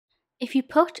If you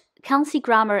put Kelsey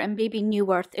Grammer and Bebe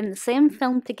Neuwirth in the same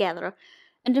film together,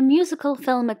 and a musical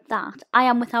film at that, I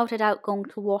am without a doubt going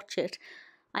to watch it.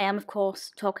 I am, of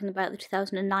course, talking about the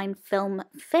 2009 film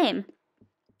Fame.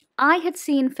 I had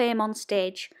seen Fame on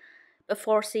stage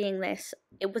before seeing this.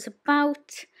 It was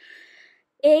about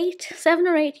 7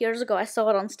 or 8 years ago I saw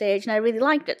it on stage and I really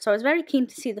liked it, so I was very keen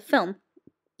to see the film.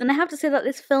 And I have to say that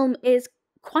this film is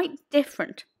quite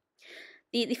different.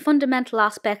 The fundamental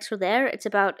aspects are there. It's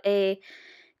about a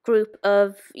group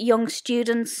of young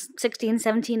students, 16,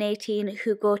 17, 18,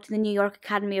 who go to the New York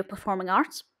Academy of Performing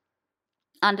Arts.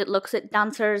 And it looks at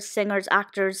dancers, singers,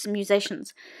 actors,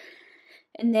 musicians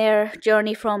in their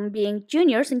journey from being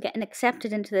juniors and getting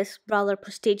accepted into this rather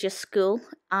prestigious school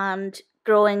and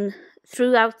growing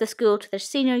throughout the school to their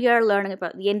senior year, learning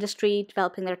about the industry,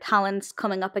 developing their talents,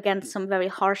 coming up against some very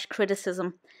harsh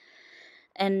criticism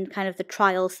and kind of the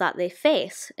trials that they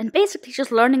face, and basically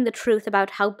just learning the truth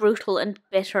about how brutal and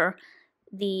bitter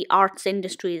the arts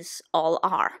industries all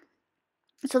are.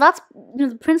 So that's,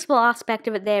 the principal aspect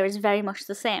of it there is very much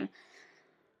the same.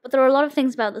 But there are a lot of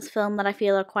things about this film that I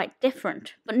feel are quite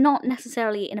different, but not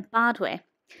necessarily in a bad way.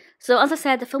 So as I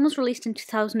said, the film was released in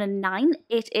 2009.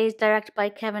 It is directed by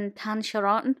Kevan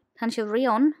Tancharoen,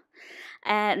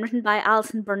 and written by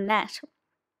Allison Burnett.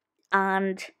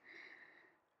 And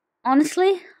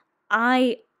honestly,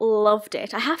 I loved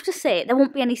it. I have to say, there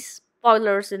won't be any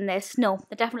spoilers in this. No,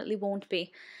 there definitely won't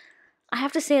be. I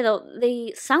have to say, though,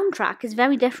 the soundtrack is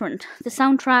very different. The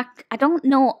soundtrack, I don't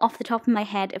know off the top of my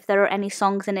head if there are any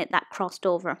songs in it that crossed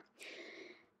over.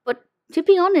 But to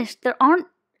be honest, there aren't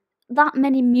that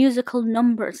many musical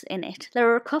numbers in it. There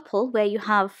are a couple where you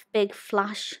have big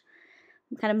flash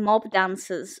kind of mob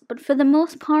dances, but for the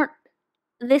most part,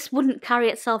 this wouldn't carry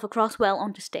itself across well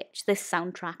onto stage, this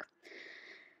soundtrack.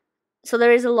 So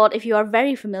there is a lot, if you are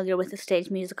very familiar with the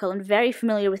stage musical and very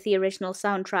familiar with the original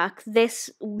soundtrack, this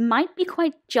might be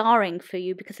quite jarring for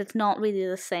you because it's not really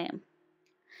the same.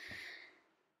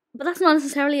 But that's not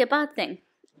necessarily a bad thing.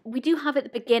 We do have at the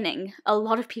beginning a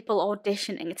lot of people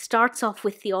auditioning. It starts off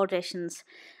with the auditions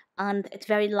and it's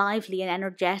very lively and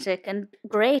energetic and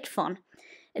great fun.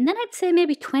 And then I'd say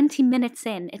maybe 20 minutes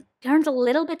in, it turns a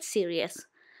little bit serious.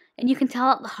 And you can tell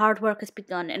that the hard work has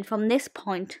begun, and from this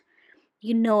point,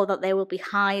 you know that there will be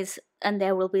highs and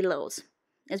there will be lows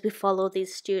as we follow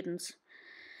these students.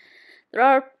 There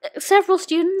are several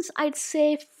students, I'd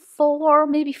say 4,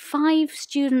 maybe 5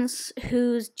 students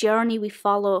whose journey we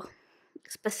follow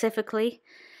specifically.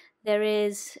 There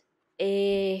is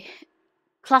a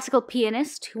classical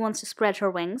pianist who wants to spread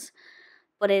her wings,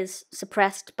 but is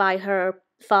suppressed by her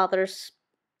father's,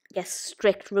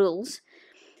 strict rules.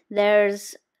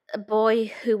 There's a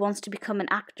boy who wants to become an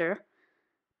actor,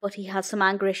 but he has some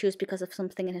anger issues because of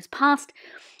something in his past.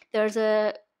 There's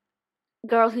a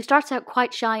girl who starts out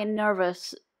quite shy and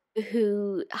nervous,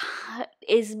 who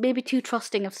is maybe too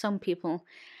trusting of some people.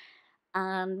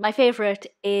 And my favourite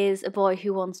is a boy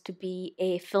who wants to be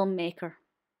a filmmaker.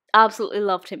 Absolutely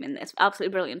loved him in this.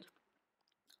 Absolutely brilliant.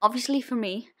 Obviously for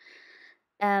me,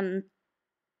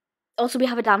 also we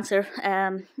have a dancer,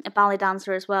 a ballet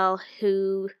dancer as well,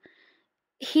 who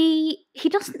he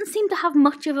doesn't seem to have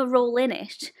much of a role in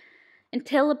it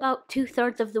until about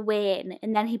 2/3 of the way in,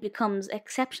 and then he becomes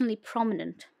exceptionally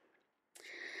prominent.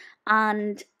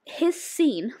 And his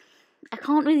scene, I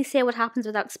can't really say what happens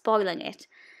without spoiling it,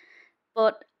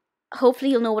 but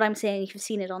hopefully you'll know what I'm saying if you've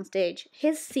seen it on stage.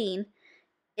 His scene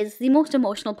is the most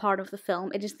emotional part of the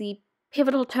film. It is the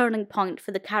pivotal turning point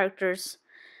for the characters'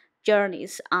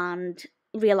 journeys and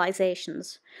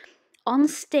realizations. On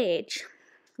stage,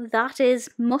 that is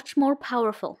much more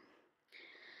powerful.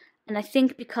 And I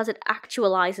think because it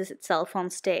actualizes itself on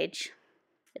stage,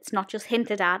 it's not just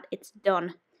hinted at, it's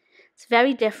done. It's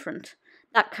very different.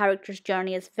 That character's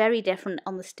journey is very different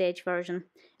on the stage version.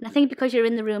 And I think because you're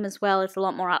in the room as well, it's a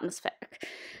lot more atmospheric.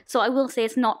 So I will say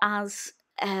it's not as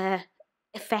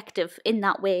effective in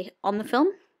that way on the film.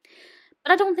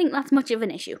 But I don't think that's much of an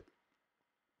issue.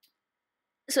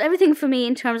 So everything for me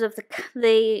in terms of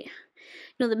the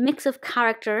mix of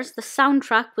characters, the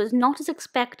soundtrack was not as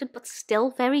expected, but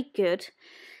still very good.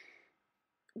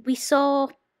 We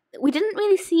didn't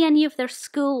really see any of their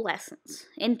school lessons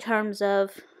in terms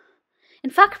of,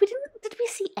 in fact, did we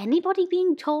see anybody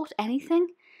being taught anything?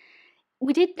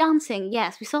 We did dancing,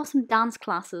 yes, we saw some dance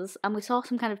classes and we saw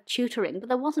some kind of tutoring, but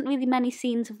there wasn't really many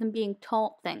scenes of them being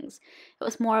taught things. It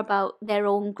was more about their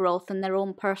own growth and their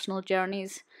own personal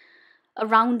journeys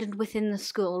around and within the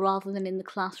school rather than in the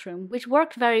classroom, which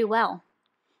worked very well.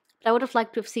 But I would have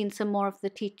liked to have seen some more of the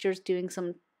teachers doing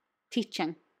some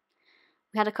teaching.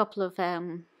 We had a couple of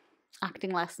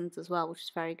acting lessons as well, which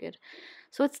is very good.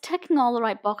 So it's ticking all the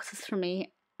right boxes for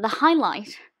me. The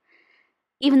highlight,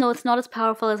 even though it's not as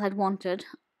powerful as I'd wanted,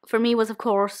 for me was, of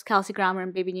course, Kelsey Grammer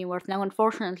and Bebe Neuwirth. Now,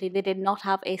 unfortunately, they did not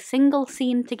have a single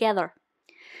scene together,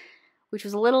 which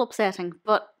was a little upsetting,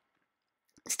 but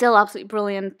still absolutely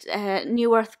brilliant.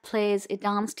 Neuwirth plays a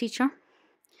dance teacher,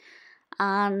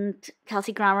 and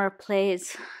Kelsey Grammer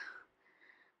plays,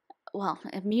 well,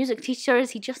 a music teacher.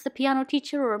 Is he just the piano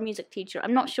teacher or a music teacher?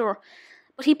 I'm not sure,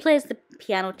 but he plays the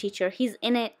piano teacher. He's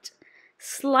in it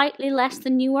slightly less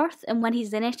than Neuwirth, and when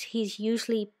he's in it, he's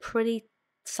usually pretty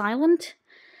silent.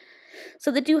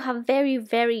 So they do have very,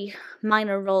 very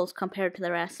minor roles compared to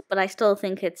the rest, but I still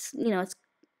think it's, you know, it's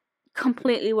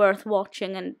completely worth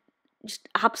watching and just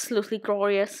absolutely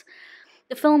glorious.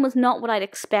 The film was not what I'd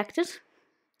expected.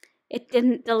 It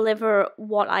didn't deliver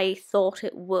what I thought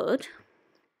it would,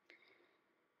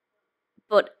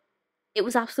 but it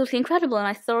was absolutely incredible and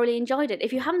I thoroughly enjoyed it.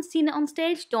 If you haven't seen it on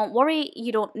stage, don't worry,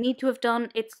 you don't need to have done.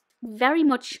 It's very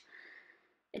much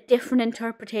a different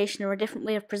interpretation or a different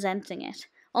way of presenting it.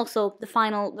 Also, the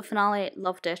finale,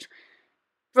 loved it.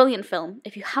 Brilliant film.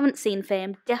 If you haven't seen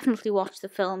Fame, definitely watch the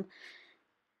film.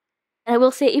 And I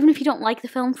will say, even if you don't like the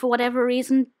film for whatever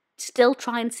reason, still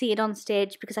try and see it on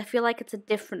stage because I feel like it's a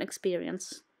different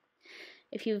experience.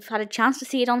 If you've had a chance to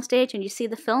see it on stage and you see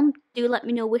the film, do let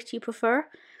me know which you prefer.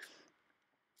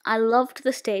 I loved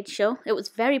the stage show. It was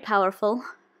very powerful,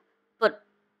 but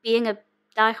being a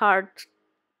diehard,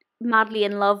 madly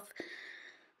in love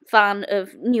fan of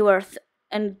Neuwirth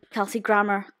and Kelsey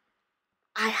Grammer,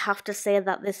 I have to say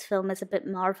that this film is a bit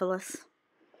marvellous.